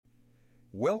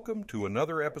Welcome to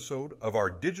another episode of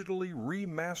our digitally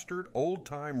remastered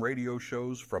old-time radio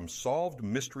shows from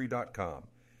SolvedMystery.com.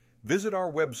 Visit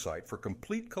our website for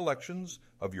complete collections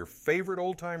of your favorite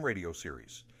old-time radio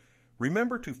series.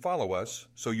 Remember to follow us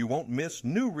so you won't miss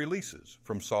new releases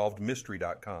from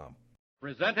SolvedMystery.com.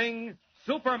 Presenting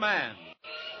Superman.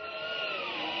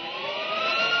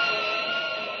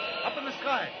 Up in the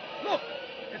sky. Look!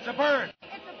 It's a bird.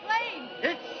 It's a plane.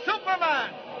 It's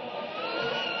Superman!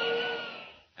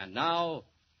 And now,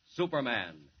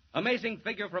 Superman. Amazing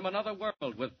figure from another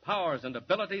world with powers and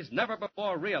abilities never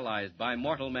before realized by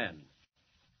mortal men.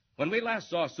 When we last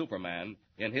saw Superman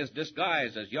in his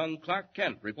disguise as young Clark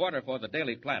Kent, reporter for the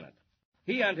Daily Planet,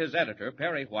 he and his editor,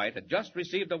 Perry White, had just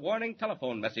received a warning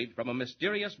telephone message from a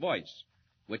mysterious voice,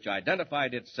 which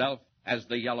identified itself as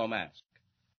the Yellow Mask.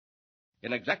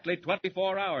 In exactly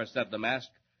 24 hours, said the mask,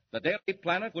 the Daily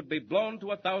Planet would be blown to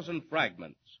 1,000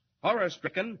 fragments.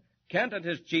 Horror-stricken, Kent and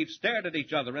his chief stared at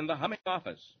each other in the humming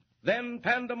office. Then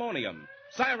pandemonium.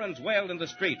 Sirens wailed in the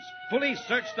streets. Police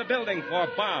searched the building for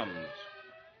bombs.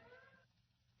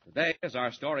 Today, as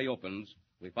our story opens,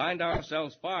 we find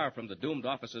ourselves far from the doomed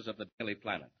offices of the Daily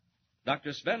Planet.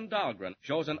 Dr. Sven Dahlgren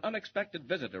shows an unexpected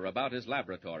visitor about his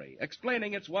laboratory,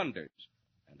 explaining its wonders,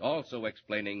 and also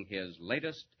explaining his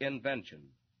latest invention.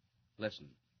 Listen.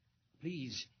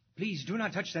 Please do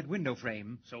not touch that window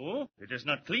frame. So? It is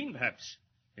not clean, perhaps.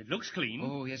 It looks clean.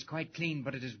 Oh, yes, quite clean,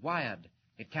 but it is wired.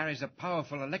 It carries a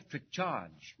powerful electric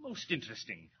charge. Most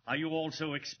interesting. Are you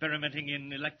also experimenting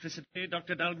in electricity,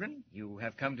 Dr. Dahlgren? You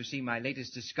have come to see my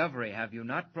latest discovery, have you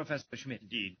not, Professor Schmidt?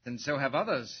 Indeed. And so have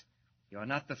others. You're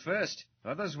not the first.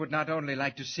 Others would not only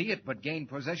like to see it, but gain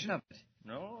possession of it.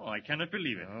 No, I cannot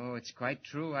believe it. Oh, it's quite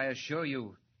true, I assure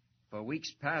you. For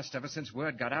weeks past, ever since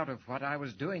word got out of what I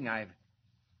was doing, I've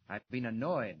been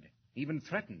annoyed, even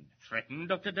threatened. Threatened,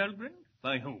 Dr. Dahlgren?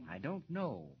 By whom? I don't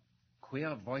know.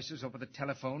 Queer voices over the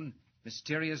telephone,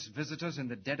 mysterious visitors in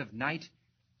the dead of night.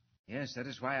 Yes, that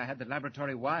is why I had the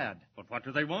laboratory wired. But what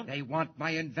do they want? They want my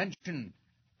invention.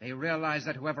 They realize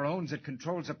that whoever owns it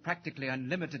controls a practically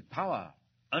unlimited power.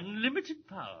 Unlimited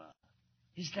power?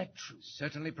 Is that true?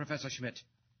 Certainly, Professor Schmidt.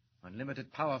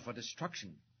 Unlimited power for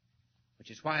destruction. Which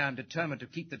is why I'm determined to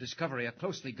keep the discovery a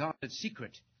closely guarded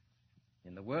secret.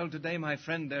 In the world today, my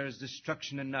friend, there is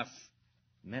destruction enough.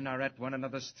 Men are at one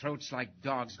another's throats like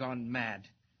dogs gone mad.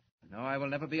 No, I will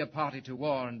never be a party to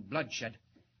war and bloodshed.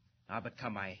 But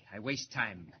come, I waste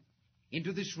time.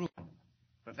 Into this room.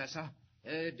 Professor,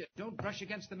 don't brush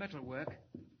against the metalwork.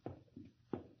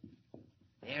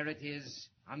 There it is,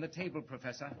 on the table,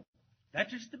 Professor.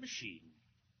 That is the machine.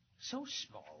 So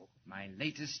small. My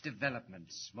latest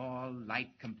development. Small, light,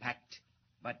 compact,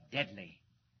 but deadly.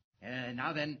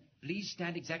 Now then, please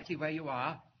stand exactly where you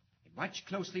are. Watch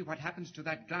closely what happens to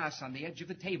that glass on the edge of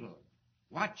the table.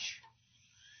 Watch.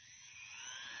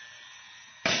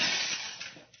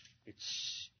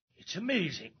 It's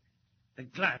amazing. The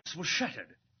glass was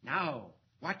shattered. Now,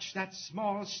 watch that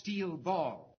small steel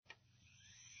ball.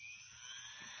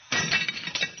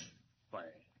 Why,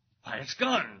 it's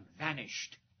gone.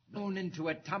 Vanished. Blown into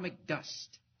atomic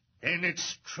dust. Then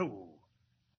it's true.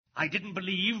 I didn't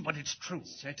believe, but it's true.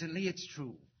 Certainly it's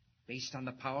true. Based on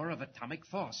the power of atomic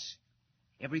force.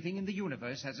 Everything in the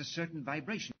universe has a certain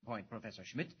vibration point, Professor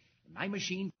Schmidt. My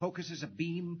machine focuses a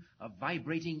beam of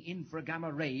vibrating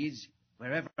infragamma rays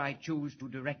wherever I choose to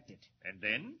direct it. And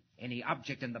then? Any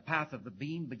object in the path of the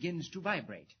beam begins to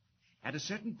vibrate. At a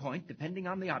certain point, depending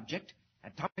on the object,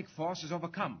 atomic force is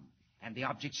overcome, and the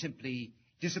object simply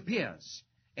disappears,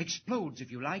 explodes,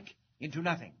 if you like, into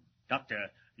nothing. Doctor,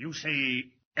 you say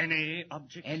any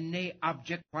object? Any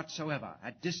object whatsoever,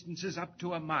 at distances up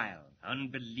to a mile.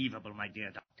 Unbelievable, my dear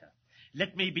doctor.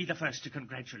 Let me be the first to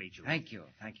congratulate you. Thank you.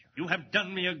 You have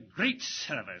done me a great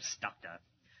service, Doctor.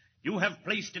 You have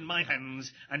placed in my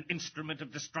hands an instrument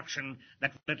of destruction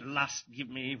that will at last give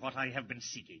me what I have been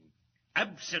seeking.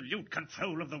 Absolute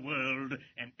control of the world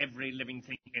and every living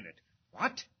thing in it.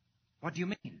 What? What do you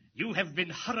mean? You have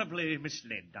been horribly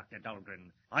misled, Dr.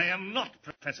 Dahlgren. I am not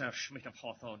Professor Schmidt of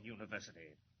Hawthorne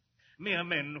University. Mere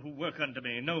men who work under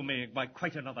me know me by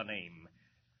quite another name.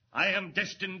 I am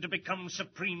destined to become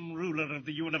supreme ruler of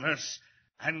the universe,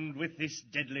 and with this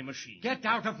deadly machine. Get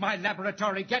out of my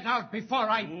laboratory! Get out before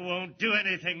I... You won't do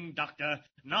anything, Doctor.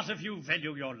 Not if you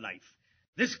value your life.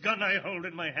 This gun I hold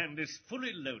in my hand is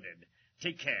fully loaded.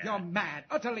 Take care. You're mad,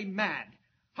 utterly mad.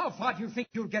 How far do you think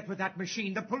you'll get with that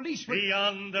machine? The police will...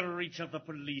 Beyond the reach of the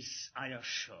police, I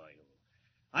assure you.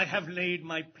 I have laid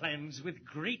my plans with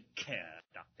great care,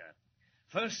 Doctor.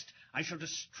 First, I shall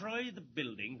destroy the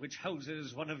building which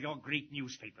houses one of your great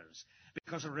newspapers.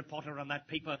 because a reporter on that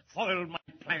paper foiled my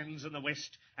plans in the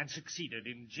West and succeeded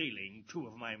in jailing 2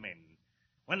 of my men.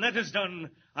 When that is done,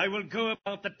 I will go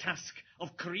about the task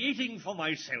of creating for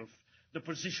myself the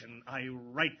position I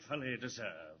rightfully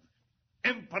deserve.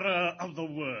 Emperor of the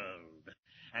world.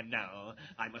 And now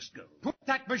I must go. Put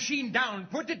that machine down.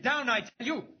 Put it down, I tell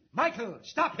you. Michael,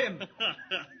 stop him.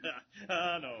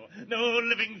 No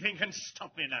living thing can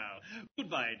stop me now.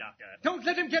 Goodbye, Doctor. Don't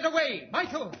let him get away.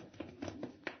 Michael.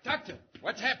 Doctor,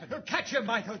 what's happened? Catch him,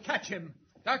 Michael, catch him.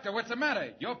 Doctor, what's the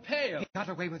matter? You're pale. He got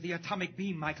away with the atomic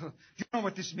beam, Michael. You know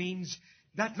what this means?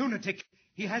 That lunatic,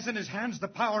 he has in his hands the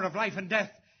power of life and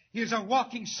death. He is a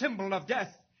walking symbol of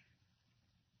death.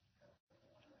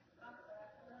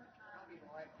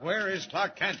 Where is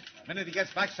Clark Kent? The minute he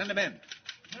gets back, send him in.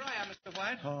 Here I am, Mr.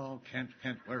 White. Oh, Kent,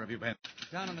 where have you been?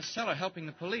 Down in the cellar helping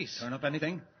the police. Turn up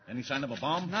anything? Any sign of a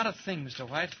bomb? Not a thing, Mr.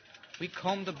 White. We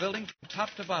combed the building from top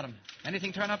to bottom.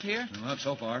 Anything turn up here? Not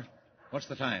so far. What's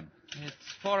the time? It's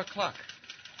 4 o'clock.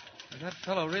 If that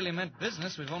fellow really meant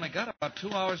business, we've only got about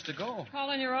 2 hours to go.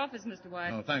 Call in your office, Mr.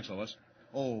 White. Oh, thanks, Lois.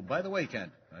 Oh, by the way,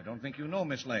 Kent, I don't think you know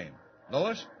Miss Lane.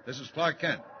 Lois, this is Clark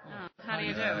Kent. Oh, how do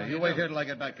you do? You wait here till I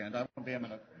get back, Kent. I won't be a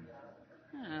minute.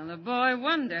 Oh, the boy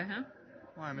wonder, huh?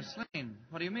 Why, Miss Lane,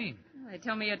 what do you mean? They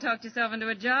told me you talked yourself into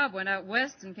a job, went out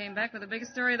west, and came back with the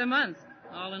biggest story of the month,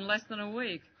 all in less than a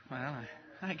week. Well,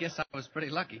 I guess I was pretty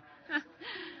lucky.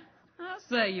 I'll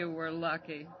say you were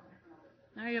lucky.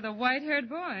 Now you're the white-haired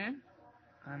boy, eh?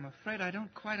 I'm afraid I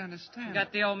don't quite understand. You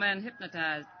got the old man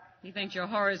hypnotized. He thinks you're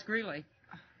Horace Greeley.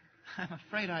 I'm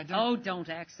afraid I don't... Oh, don't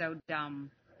act so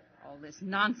dumb. All this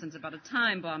nonsense about a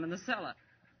time bomb in the cellar.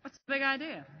 What's the big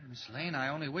idea? Miss Lane, I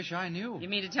only wish I knew. You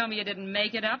mean to tell me you didn't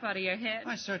make it up out of your head?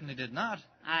 I certainly did not.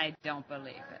 I don't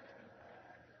believe it.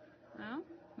 Well,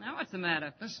 now what's the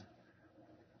matter? Listen.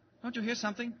 Don't you hear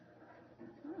something?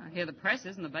 Oh, I hear the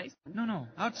presses in the basement. No,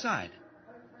 outside.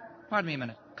 Pardon me a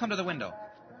minute. Come to the window.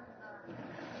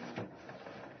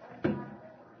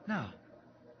 Now.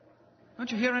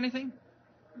 Don't you hear anything?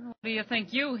 What do you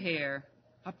think you hear?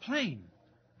 A plane.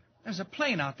 There's a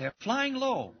plane out there flying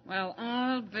low. Well,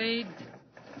 I'll be...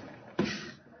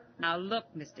 Now, look,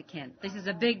 Mr. Kent, this is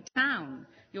a big town.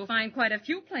 You'll find quite a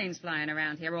few planes flying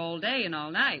around here all day and all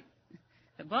night.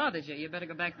 If it bothers you, you better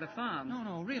go back to the farm.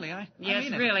 No, really, I Yes,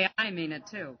 mean it. really, I mean it,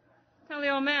 too. Tell the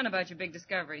old man about your big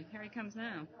discovery. Here he comes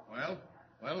now.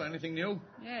 Well, anything new?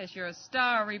 Yes, you're a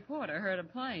star reporter. Heard a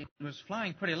plane. It was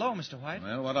flying pretty low, Mr. White.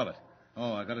 Well, what of it?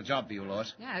 Oh, I got a job for you,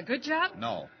 Lois. Yeah, good job.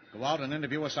 No. Go out and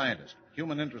interview a scientist.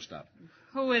 Human interest stuff.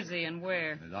 Who is he and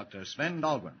where? Dr. Sven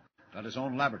Dahlgren. Got his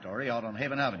own laboratory out on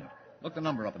Haven Avenue. Look the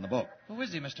number up in the book. Who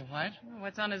is he, Mr. White?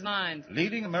 What's on his mind?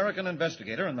 Leading American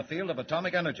investigator in the field of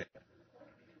atomic energy.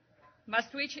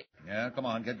 Must we... Yeah, come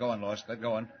on, get going, Lois, get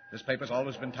going. This paper's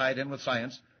always been tied in with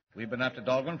science. We've been after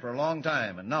Dahlgren for a long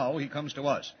time, and now he comes to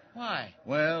us. Why?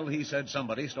 Well, he said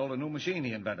somebody stole a new machine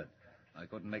he invented. I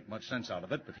couldn't make much sense out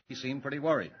of it, but he seemed pretty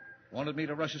worried. Wanted me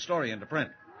to rush a story into print.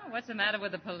 Oh, what's the matter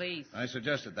with the police? I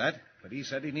suggested that, but he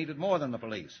said he needed more than the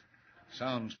police.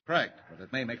 Sounds cracked, but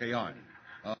it may make a yarn.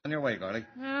 On your way, Garley.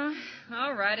 Oh,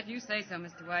 all right, if you say so,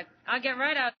 Mr. White. I'll get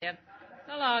right out there.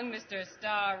 So long, Mr.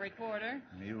 Star Reporter.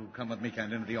 You come with me,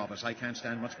 Kent, into the office. I can't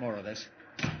stand much more of this.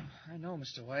 I know,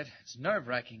 Mr. White. It's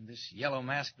nerve-wracking, this yellow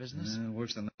mask business.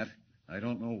 Worse than that. I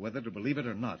don't know whether to believe it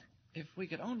or not. If we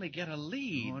could only get a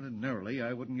lead. Ordinarily,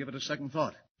 I wouldn't give it a second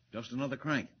thought. Just another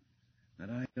crank. But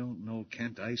I don't know,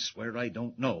 Kent. I swear I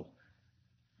don't know.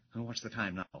 What's the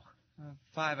time now?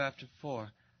 5 after 4.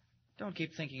 Don't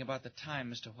keep thinking about the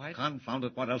time, Mr. White. Confound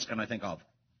it, what else can I think of?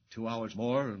 2 hours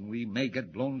more, and we may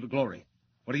get blown to glory.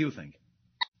 What do you think?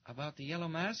 About the yellow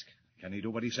mask? Can he do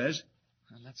what he says?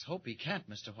 Well, let's hope he can't,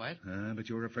 Mr. White. But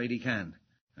you're afraid he can.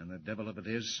 And the devil of it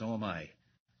is, so am I.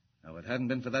 Now, if it hadn't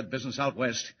been for that business out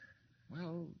west...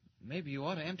 Well, maybe you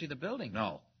ought to empty the building.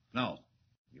 No.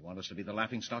 You want us to be the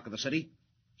laughingstock of the city?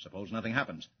 Suppose nothing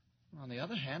happens. On the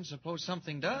other hand, suppose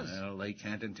something does. Well, they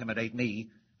can't intimidate me.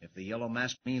 If the yellow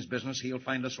mask means business, he'll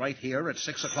find us right here at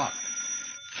 6 o'clock.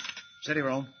 City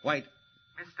room. White.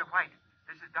 Mr. White,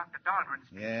 this is Dr. Dahlgren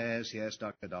speaking. Yes,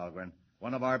 Dr. Dahlgren.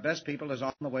 One of our best people is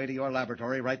on the way to your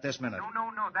laboratory right this minute.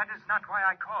 No, that is not why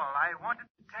I call. I wanted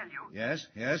to tell you. Yes?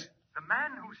 The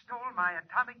man who stole my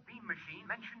atomic beam machine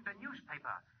mentioned a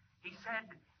newspaper. He said...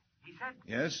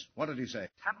 Yes? What did he say?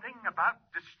 Something about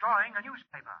destroying a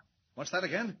newspaper. What's that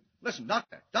again? Listen,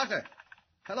 Doctor!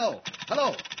 Hello,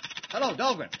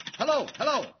 Dahlgren! Hello!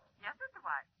 Yes, Mr.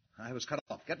 White. I was cut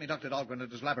off. Get me Dr. Dahlgren at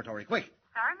his laboratory, quick.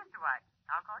 Sorry, Mr. White.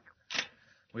 I'll call you.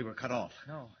 We were cut off.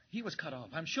 No, he was cut off.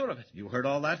 I'm sure of it. You heard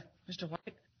all that? Mr.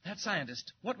 White, That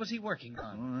scientist, what was he working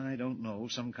on? I don't know.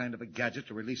 Some kind of a gadget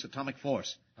to release atomic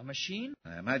force. A machine?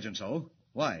 I imagine so.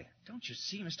 Why? Don't you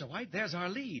see, Mr. White? There's our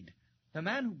lead. The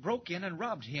man who broke in and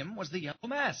robbed him was the Yellow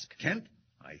Mask. Kent,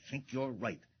 I think you're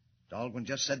right. Dahlgren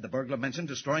just said the burglar mentioned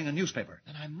destroying a newspaper.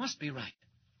 Then I must be right.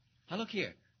 Now, look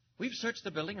here. We've searched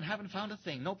the building and haven't found a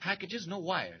thing. No packages, no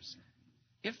wires.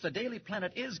 If the Daily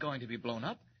Planet is going to be blown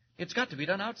up, it's got to be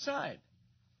done outside.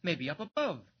 Maybe up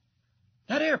above.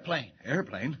 That airplane.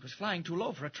 Airplane? It was flying too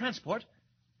low for a transport.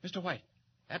 Mr. White,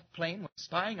 that plane was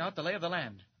spying out the lay of the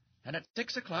land. And at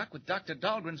 6 o'clock, with Dr.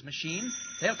 Dahlgren's machine,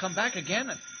 they'll come back again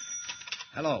and...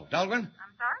 Hello, Dahlgren?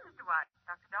 I'm sorry, Mr. White.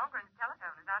 Dr. Dahlgren's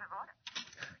telephone is out of order.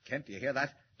 Kent, do you hear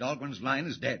that? Dahlgren's line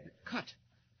is dead. Cut.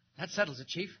 That settles it,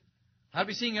 Chief. I'll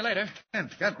be seeing you later.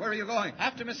 Kent, where are you going?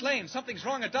 After Miss Lane. Something's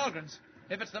wrong at Dahlgren's.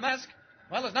 If it's the mask,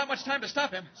 well, there's not much time to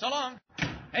stop him. So long.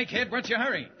 Hey, kid, what's your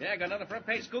hurry? Yeah, got another front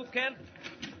page scoop, Ken?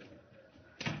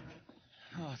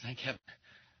 Oh, thank heaven.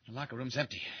 The locker room's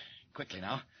empty. Quickly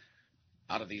now.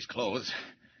 Out of these clothes.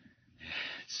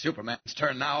 It's Superman's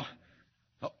turn now.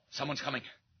 Oh, someone's coming.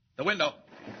 The window.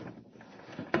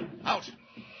 Out.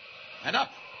 And up.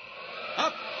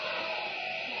 Up.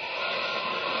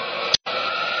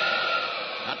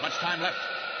 Not much time left.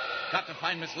 Got to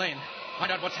find Miss Lane.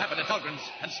 Find out what's happened at Dahlgren's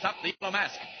and stop the Yellow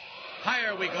Mask.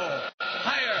 Higher we go.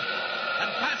 Higher.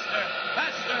 And faster.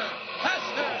 Faster.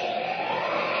 Faster.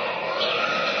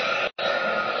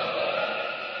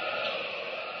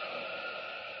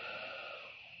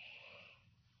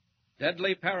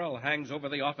 Deadly peril hangs over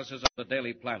the offices of the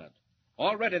Daily Planet.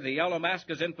 Already the Yellow Mask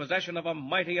is in possession of a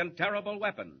mighty and terrible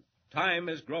weapon. Time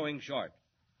is growing short.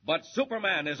 But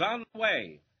Superman is on the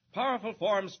way. Powerful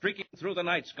form streaking through the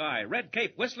night sky, red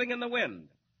cape whistling in the wind.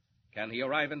 Can he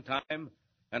arrive in time?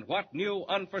 And what new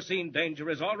unforeseen danger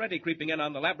is already creeping in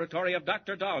on the laboratory of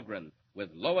Dr. Dahlgren, with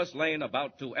Lois Lane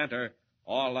about to enter,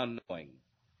 all unknowing?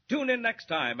 Tune in next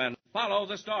time and follow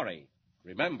the story.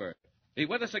 Remember, be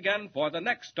with us again for the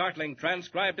next startling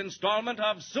transcribed installment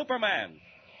of Superman.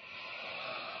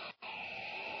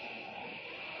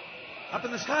 Up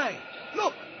in the sky.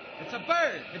 Look! It's a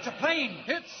bird. It's a plane.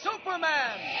 It's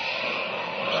Superman!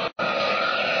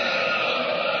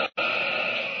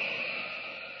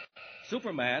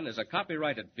 Superman is a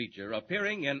copyrighted feature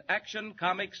appearing in Action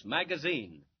Comics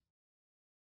magazine.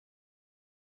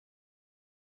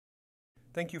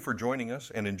 Thank you for joining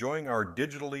us and enjoying our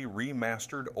digitally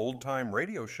remastered old-time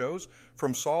radio shows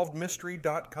from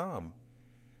SolvedMystery.com.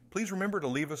 Please remember to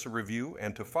leave us a review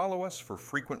and to follow us for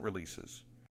frequent releases.